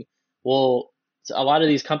 realizing, well, a lot of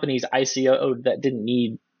these companies ICO that didn't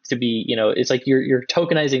need to be, it's like you're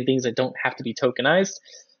tokenizing things that don't have to be tokenized.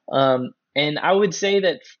 And I would say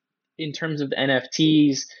that in terms of the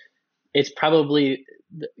NFTs, it's probably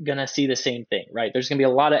going to see the same thing, right? There's going to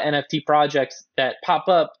be a lot of NFT projects that pop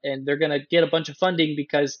up, and they're going to get a bunch of funding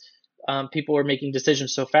because people are making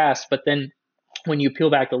decisions so fast. But then when you peel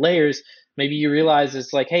back the layers, maybe you realize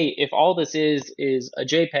it's like, hey, if all this is a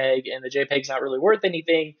JPEG and the JPEG's not really worth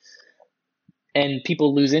anything, and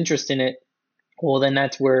people lose interest in it, well, then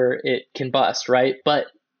that's where it can bust, right? But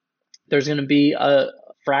there's going to be a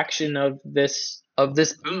fraction of this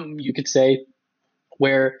boom, you could say,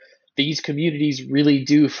 where these communities really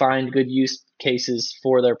do find good use cases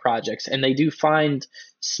for their projects, and they do find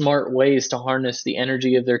smart ways to harness the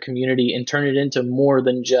energy of their community and turn it into more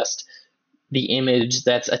than just the image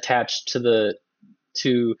that's attached to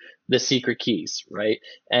the secret keys, right?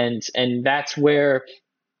 And that's where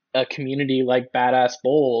a community like Badass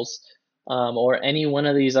Bowls, or any one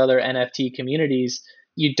of these other NFT communities,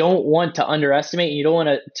 you don't want to underestimate. You don't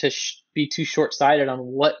want to be too short-sighted on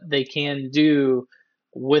what they can do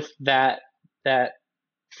with that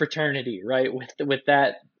fraternity, right? With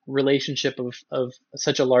that relationship of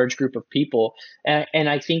such a large group of people. And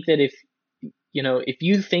I think that if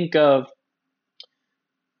you think of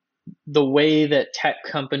the way that tech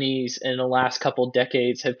companies in the last couple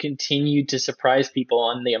decades have continued to surprise people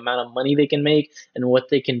on the amount of money they can make and what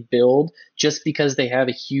they can build just because they have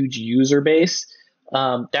a huge user base,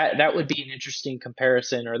 that would be an interesting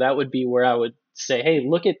comparison, or that would be where I would say, hey,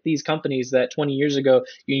 look at these companies that 20 years ago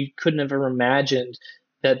you couldn't have ever imagined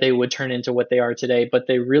that they would turn into what they are today, but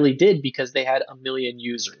they really did because they had a million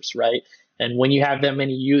users, right? And when you have that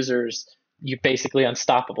many users, you're basically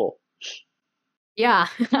unstoppable. Yeah,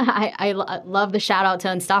 I love the shout out to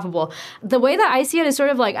Unstoppable. The way that I see it is sort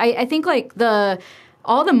of like, I think like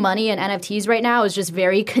all the money in NFTs right now is just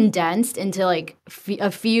very condensed into like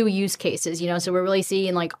a few use cases, so we're really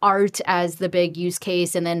seeing like art as the big use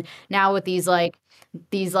case. And then now with these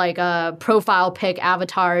profile pic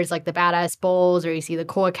avatars like the Badass Bulls, or you see the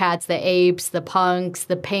Core Cats, the Apes, the Punks,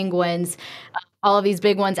 the Penguins, all of these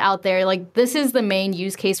big ones out there. Like, this is the main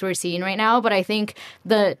use case we're seeing right now. But I think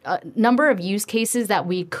the number of use cases that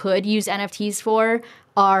we could use NFTs for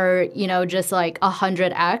are, just like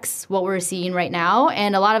 100x what we're seeing right now.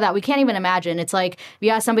 And a lot of that we can't even imagine. It's like if you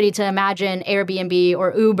ask somebody to imagine Airbnb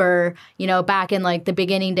or Uber, back in like the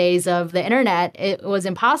beginning days of the internet, it was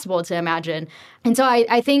impossible to imagine. And so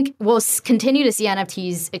I think we'll continue to see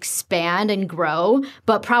NFTs expand and grow,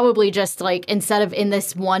 but probably just like instead of in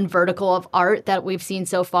this one vertical of art that we've seen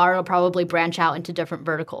so far, it'll probably branch out into different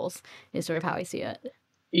verticals is sort of how I see it.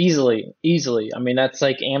 Easily. I mean, that's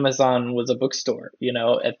like Amazon was a bookstore,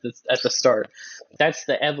 at the start. That's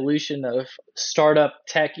the evolution of startup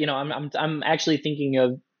tech. I'm actually thinking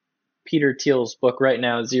of Peter Thiel's book right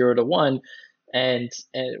now, 0 to 1, and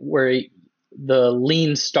where the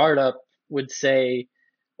lean startup would say,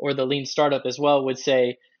 or the lean startup as well would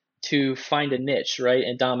say, to find a niche, right,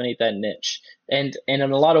 and dominate that niche. And in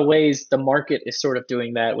a lot of ways, the market is sort of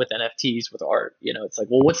doing that with NFTs, with art. It's like,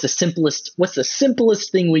 well, what's the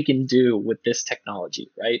simplest thing we can do with this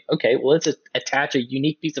technology, right? Okay, well, let's attach a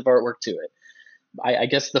unique piece of artwork to it. I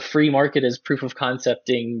guess the free market is proof of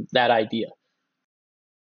concepting that idea.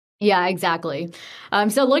 Yeah, exactly.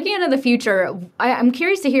 So looking into the future, I'm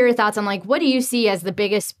curious to hear your thoughts on like, what do you see as the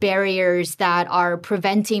biggest barriers that are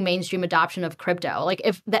preventing mainstream adoption of crypto? Like,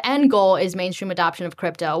 if the end goal is mainstream adoption of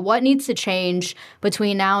crypto, what needs to change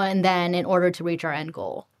between now and then in order to reach our end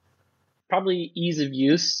goal? Probably ease of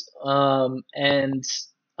use, and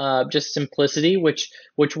just simplicity, which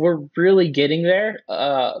we're really getting there.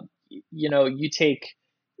 You take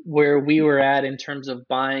where we were at in terms of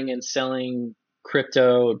buying and selling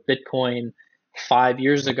crypto, Bitcoin 5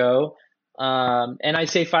 years ago. And I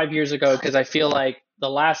say 5 years ago because I feel like the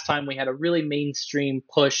last time we had a really mainstream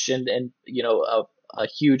push and a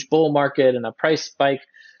huge bull market and a price spike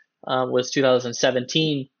was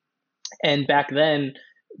 2017. And back then,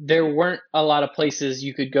 there weren't a lot of places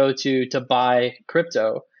you could go to buy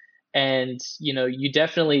crypto. And you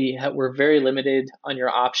definitely were very limited on your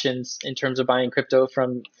options in terms of buying crypto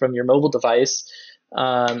from your mobile device.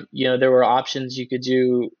 There were options you could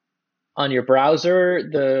do on your browser.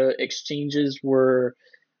 The exchanges were,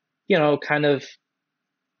 kind of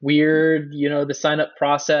weird. The sign up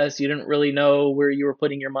process, you didn't really know where you were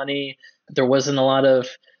putting your money. There wasn't a lot of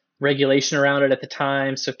regulation around it at the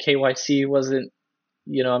time, so KYC wasn't,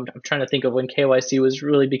 I'm trying to think of when KYC was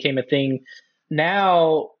really became a thing.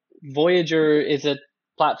 Now, Voyager is a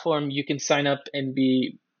platform you can sign up and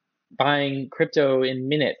be buying crypto in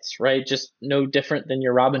minutes, right? Just no different than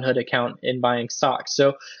your Robinhood account in buying stocks.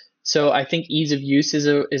 So I think ease of use is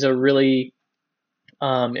a really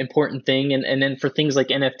important thing, and then for things like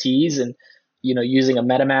NFTs and using a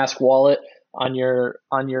MetaMask wallet on your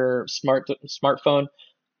smartphone,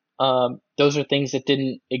 those are things that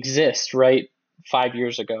didn't exist right 5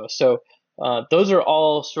 years ago. So those are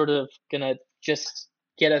all sort of gonna just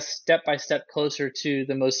get us step by step closer to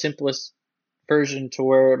the most simplest version, to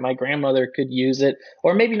where my grandmother could use it,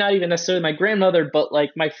 or maybe not even necessarily my grandmother, but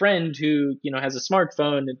like my friend who has a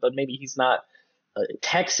smartphone, but maybe he's not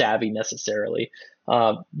tech savvy necessarily.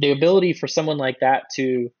 The ability for someone like that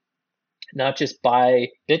to not just buy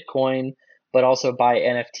Bitcoin, but also buy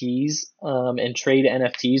NFTs, and trade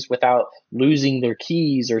NFTs without losing their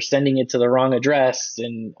keys or sending it to the wrong address,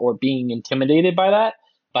 or being intimidated by that,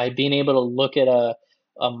 by being able to look at a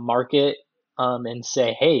market, and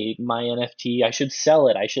say, hey, my NFT, I should sell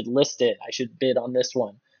it, I should list it, I should bid on this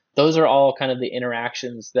one. Those are all kind of the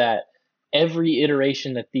interactions that every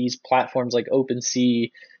iteration that these platforms like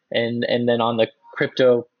OpenSea and then on the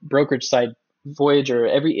crypto brokerage side, Voyager,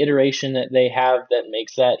 every iteration that they have that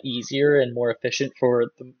makes that easier and more efficient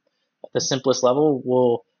for the simplest level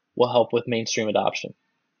will help with mainstream adoption.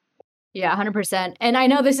 Yeah, 100%. And I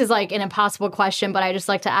know this is like an impossible question, but I just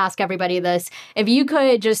like to ask everybody this. If you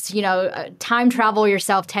could just, time travel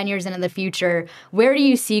yourself 10 years into the future, where do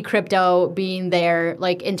you see crypto being there,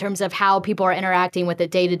 like in terms of how people are interacting with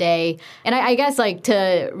it day to day? And I guess like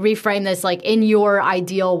to reframe this, like in your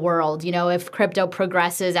ideal world, if crypto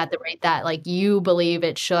progresses at the rate that like you believe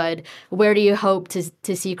it should, where do you hope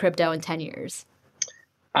to see crypto in 10 years?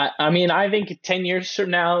 I mean, I think 10 years from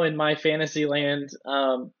now in my fantasy land,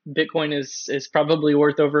 Bitcoin is probably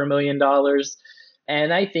worth over $1 million.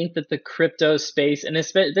 And I think that the crypto space, and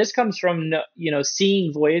this comes from,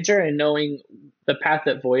 seeing Voyager and knowing the path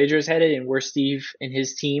that Voyager is headed and where Steve and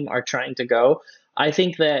his team are trying to go. I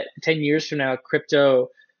think that 10 years from now,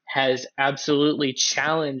 crypto has absolutely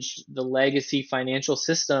challenged the legacy financial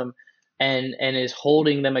system and is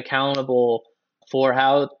holding them accountable for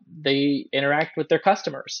how they interact with their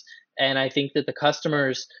customers. And I think that the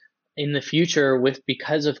customers in the future,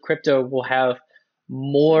 because of crypto, will have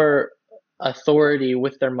more authority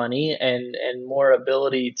with their money and more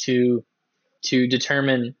ability to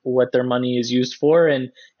determine what their money is used for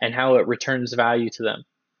and how it returns value to them.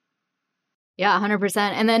 Yeah, 100%.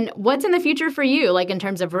 And then what's in the future for you, like in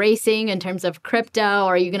terms of racing, in terms of crypto?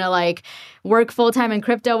 Are you going to like work full time in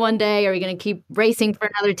crypto one day? Are you going to keep racing for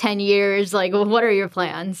another 10 years? Like, what are your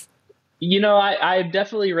plans? I'm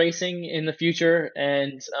definitely racing in the future,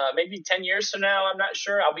 and maybe 10 years from now, I'm not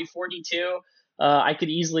sure. I'll be 42. I could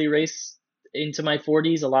easily race into my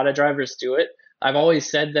 40s. A lot of drivers do it. I've always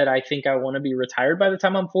said that I think I want to be retired by the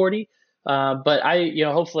time I'm 40. But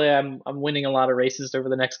hopefully I'm winning a lot of races over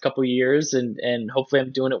the next couple of years, and hopefully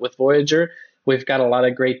I'm doing it with Voyager. We've got a lot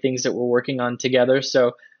of great things that we're working on together.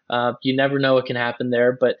 So you never know what can happen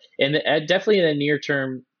there. But definitely in the near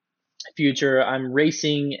term future, I'm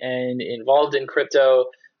racing and involved in crypto.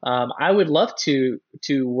 I would love to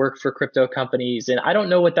work for crypto companies, and I don't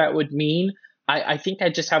know what that would mean. I think I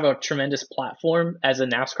just have a tremendous platform as a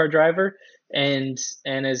NASCAR driver, and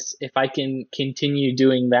as if I can continue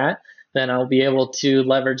doing that, then I'll be able to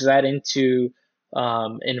leverage that into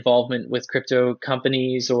involvement with crypto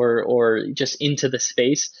companies or just into the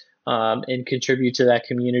space, and contribute to that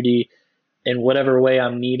community in whatever way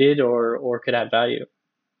I'm needed or could add value.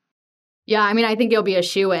 Yeah, I mean, I think you'll be a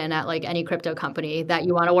shoe-in at like any crypto company that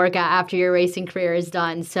you want to work at after your racing career is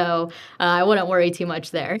done. So I wouldn't worry too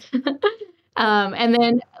much there. And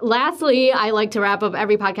then lastly, I like to wrap up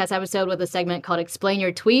every podcast episode with a segment called Explain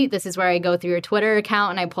Your Tweet. This is where I go through your Twitter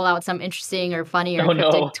account and I pull out some interesting or funny or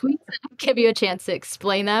cryptic tweets and give you a chance to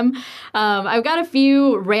explain them. I've got a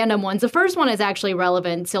few random ones. The first one is actually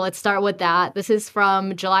relevant, so let's start with that. This is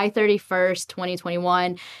from July 31st,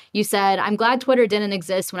 2021. You said, "I'm glad Twitter didn't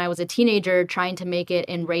exist when I was a teenager trying to make it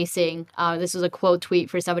in racing." This was a quote tweet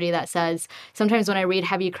for somebody that says, "Sometimes when I read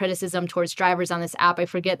heavy criticism towards drivers on this app, I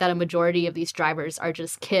forget that a majority of these drivers are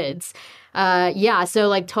just kids." Yeah, so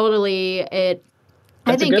like totally it.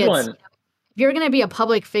 That's I think a good it's one. If you're going to be a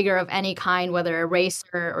public figure of any kind, whether a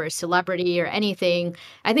racer or a celebrity or anything,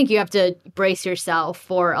 I think you have to brace yourself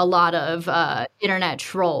for a lot of internet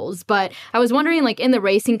trolls. But I was wondering, like in the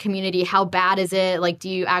racing community, how bad is it? Like, do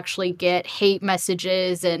you actually get hate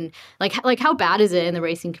messages and like how bad is it in the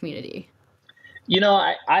racing community?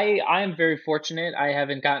 I am very fortunate. I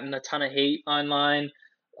haven't gotten a ton of hate online.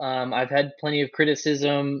 I've had plenty of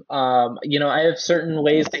criticism. I have certain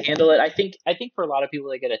ways to handle it. I think for a lot of people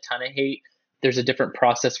that get a ton of hate, there's a different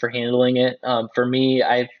process for handling it. For me,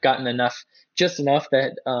 I've gotten just enough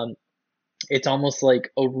that it's almost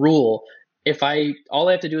like a rule. If all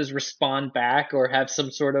I have to do is respond back or have some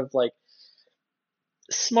sort of like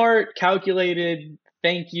smart, calculated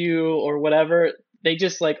thank you or whatever. They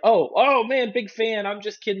just like, oh man, big fan. I'm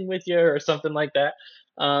just kidding with you or something like that.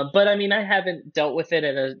 But I mean, I haven't dealt with it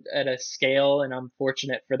at a scale, and I'm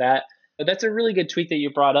fortunate for that. But that's a really good tweet that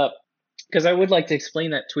you brought up because I would like to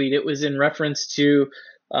explain that tweet. It was in reference to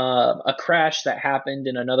a crash that happened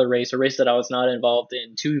in another race, a race that I was not involved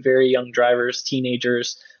in. Two very young drivers,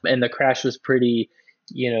 teenagers, and the crash was pretty,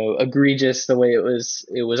 egregious. The way it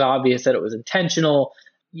was obvious that it was intentional.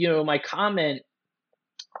 My comment,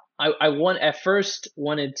 I at first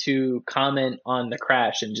wanted to comment on the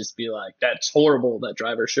crash and just be like, that's horrible. That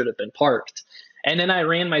driver should have been parked. And then I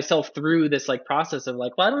ran myself through this like process of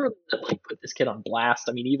like, well, I don't really want to like put this kid on blast.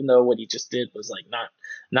 I mean, even though what he just did was like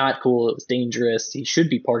not cool, it was dangerous. He should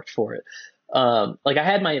be parked for it. Like I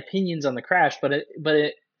had my opinions on the crash, but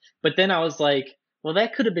then I was like, well,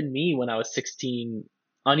 that could have been me when I was 16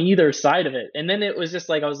 on either side of it. And then it was just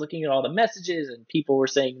like I was looking at all the messages and people were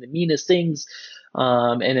saying the meanest things,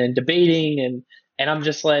 and then debating and I'm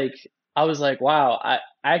just like, I was like, wow,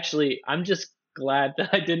 I'm just glad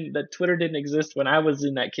that Twitter didn't exist when I was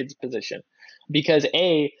in that kid's position, because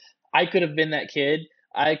I could have been that kid.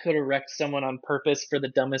 I could have wrecked someone on purpose for the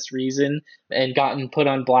dumbest reason and gotten put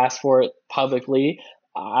on blast for it publicly.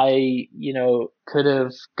 I, could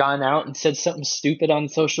have gone out and said something stupid on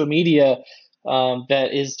social media that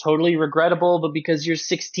is totally regrettable, but because you're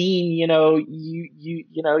 16,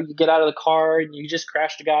 you get out of the car and you just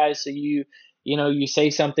crashed a guy, so you say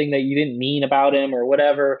something that you didn't mean about him or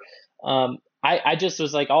whatever. I just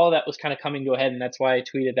was like, all of that was kind of coming to a head, and that's why I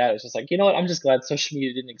tweeted that. It was just like, you know what? I'm just glad social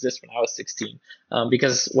media didn't exist when I was 16,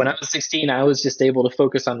 because when I was 16, I was just able to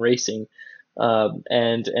focus on racing,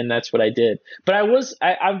 and that's what I did. But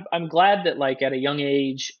I'm glad that like at a young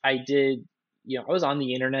age I did. I was on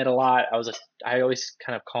the internet a lot. I always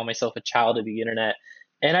kind of call myself a child of the internet,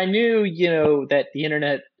 and I knew that the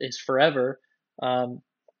internet is forever.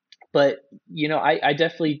 But I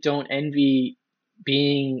definitely don't envy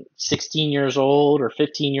being 16 years old or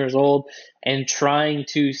 15 years old and trying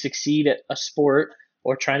to succeed at a sport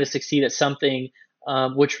or trying to succeed at something,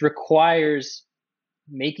 which requires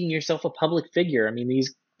making yourself a public figure. I mean,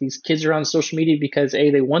 these kids are on social media because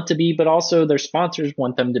they want to be, but also their sponsors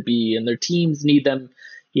want them to be, and their teams need them,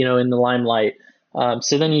 in the limelight.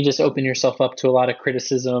 So then you just open yourself up to a lot of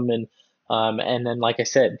criticism, and then, like I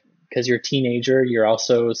said, because you're a teenager, you're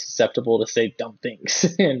also susceptible to say dumb things.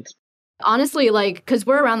 And honestly, like, because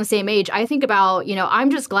we're around the same age, I think about, I'm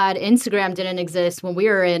just glad Instagram didn't exist when we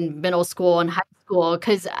were in middle school and high school,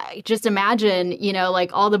 because just imagine,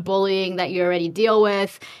 like all the bullying that you already deal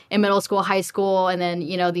with in middle school, high school, and then,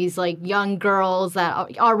 these like young girls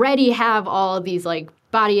that already have all of these like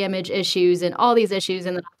body image issues and all these issues.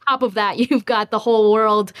 And then on top of that, you've got the whole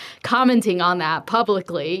world commenting on that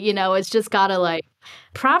publicly. It's just gotta like,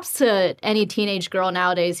 props to any teenage girl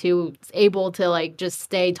nowadays who's able to like just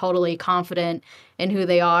stay totally confident in who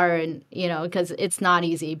they are, and because it's not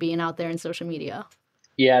easy being out there in social media.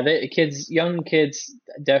 Yeah, young kids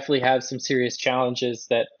definitely have some serious challenges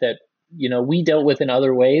that we dealt with in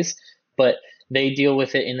other ways, but they deal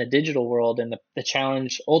with it in the digital world. And the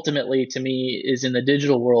challenge ultimately to me is in the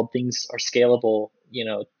digital world, things are scalable,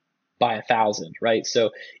 by 1,000, right?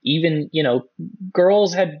 So even,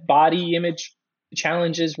 girls had body image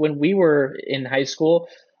challenges when we were in high school,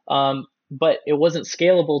 but it wasn't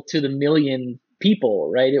scalable to the million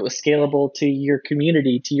people, right? It was scalable to your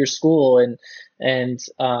community, to your school,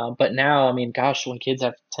 but now, I mean, gosh, when kids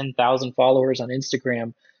have 10,000 followers on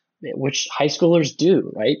Instagram, which high schoolers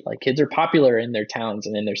do, right? Like kids are popular in their towns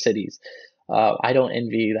and in their cities. I don't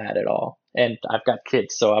envy that at all. And I've got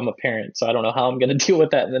kids, so I'm a parent, so I don't know how I'm going to deal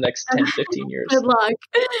with that in the next 10, 15 years. Good luck.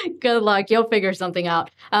 Good luck. You'll figure something out.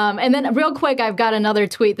 And then real quick, I've got another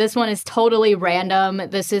tweet. This one is totally random.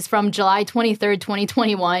 This is from July 23rd,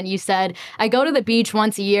 2021. You said, I go to the beach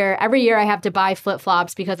once a year. Every year I have to buy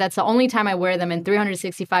flip-flops because that's the only time I wear them in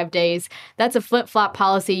 365 days. That's a flip-flop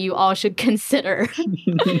policy you all should consider.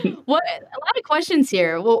 A lot of questions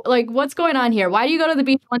here. Well, like, what's going on here? Why do you go to the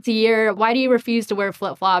beach once a year? Why do you refuse to wear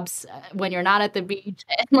flip-flops when you're not at the beach?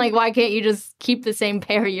 And like, why can't you just keep the same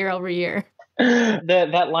pair year over year?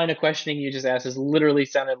 That line of questioning you just asked is literally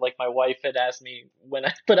sounded like my wife had asked me when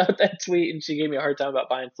I put out that tweet, and she gave me a hard time about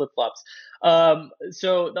buying flip flops.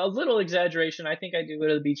 So a little exaggeration. I think I do go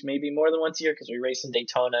to the beach maybe more than once a year because we race in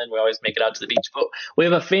Daytona and we always make it out to the beach. But we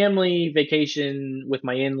have a family vacation with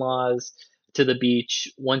my in-laws to the beach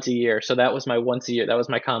once a year. So that was my once a year. That was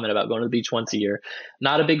my comment about going to the beach once a year.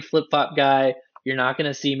 Not a big flip flop guy. You're not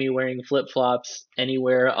going to see me wearing flip flops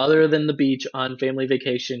anywhere other than the beach on family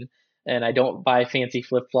vacation. And I don't buy fancy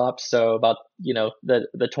flip flops. So about, the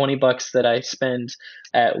 $20 that I spend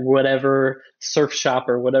at whatever surf shop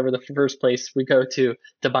or whatever the first place we go to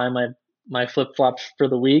buy my flip flops for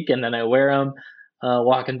the week. And then I wear them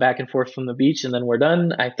walking back and forth from the beach, and then we're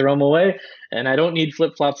done. I throw them away, and I don't need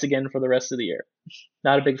flip flops again for the rest of the year.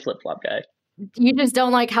 Not a big flip flop guy. You just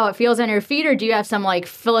don't like how it feels on your feet, or do you have some like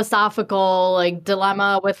philosophical like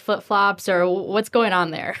dilemma with flip flops, or what's going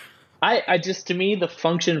on there? I just, to me, the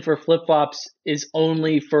function for flip flops is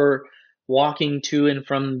only for walking to and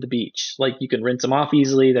from the beach. Like, you can rinse them off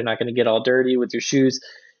easily. They're not going to get all dirty with your shoes.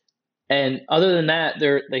 And other than that,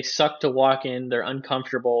 they suck to walk in. They're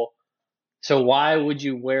uncomfortable. So why would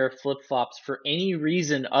you wear flip flops for any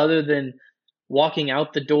reason other than walking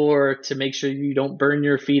out the door to make sure you don't burn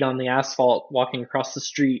your feet on the asphalt walking across the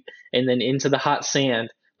street and then into the hot sand?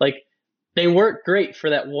 Like, they work great for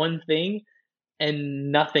that one thing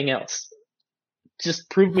and nothing else. Just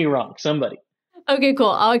prove me wrong, somebody. Okay, cool.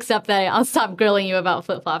 I'll accept that. I'll stop grilling you about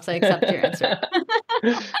flip flops. I accept your answer.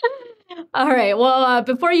 All right. Well,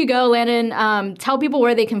 before you go, Landon, tell people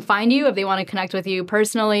where they can find you if they want to connect with you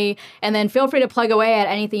personally. And then feel free to plug away at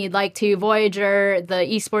anything you'd like to. Voyager, the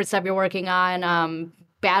esports stuff you're working on,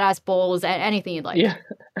 Badass Bowls, anything you'd like.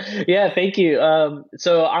 Yeah, thank you.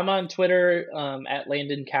 So I'm on Twitter at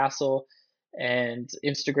Landon Cassill, and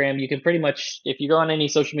Instagram. You can pretty much, if you go on any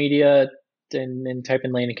social media and type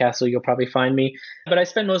in Landon Cassill, you'll probably find me. But I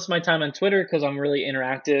spend most of my time on Twitter because I'm really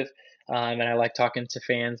interactive. And I like talking to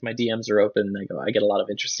fans. My DMs are open. I get a lot of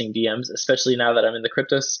interesting DMs, especially now that I'm in the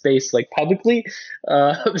crypto space, like publicly.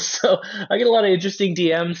 So I get a lot of interesting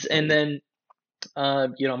DMs. And then,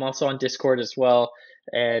 I'm also on Discord as well,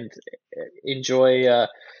 and enjoy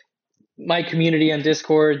my community on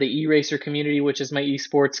Discord, the eRacer community, which is my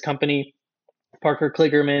esports company. Parker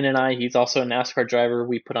Kligerman and he's also a NASCAR driver.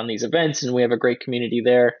 We put on these events and we have a great community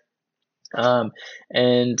there.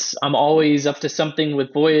 And I'm always up to something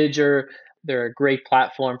with Voyager. They're a great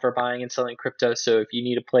platform for buying and selling crypto. So if you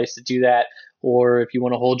need a place to do that, or if you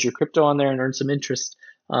want to hold your crypto on there and earn some interest,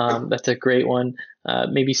 that's a great one.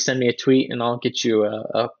 Maybe send me a tweet and I'll get you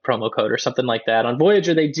a promo code or something like that. On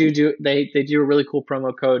Voyager, they do a really cool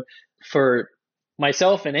promo code for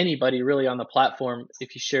myself and anybody really on the platform.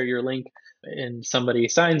 If you share your link and somebody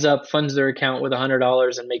signs up, funds their account with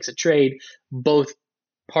 $100 and makes a trade, both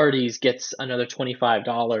parties gets another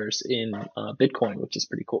 $25 in Bitcoin, which is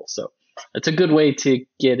pretty cool. So it's a good way to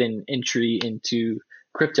get an entry into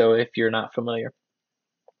crypto if you're not familiar.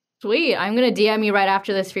 Sweet. I'm going to DM you right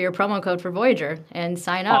after this for your promo code for Voyager and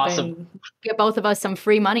sign up. Awesome. And get both of us some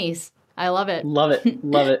free monies. I love it. Love it.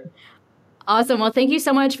 Love it. Awesome. Well, thank you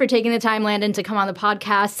so much for taking the time, Landon, to come on the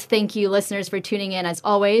podcast. Thank you, listeners, for tuning in as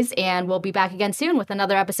always. And we'll be back again soon with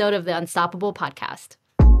another episode of the Unstoppable Podcast.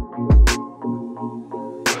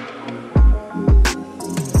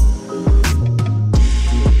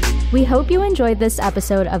 We hope you enjoyed this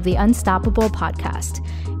episode of the Unstoppable Podcast.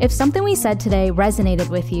 If something we said today resonated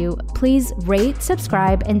with you, please rate,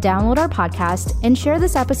 subscribe, and download our podcast and share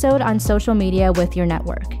this episode on social media with your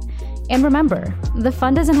network. And remember, the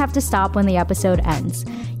fun doesn't have to stop when the episode ends.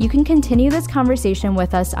 You can continue this conversation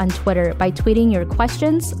with us on Twitter by tweeting your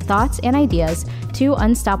questions, thoughts, and ideas to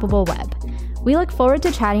Unstoppable Web. We look forward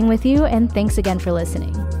to chatting with you, and thanks again for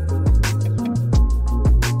listening.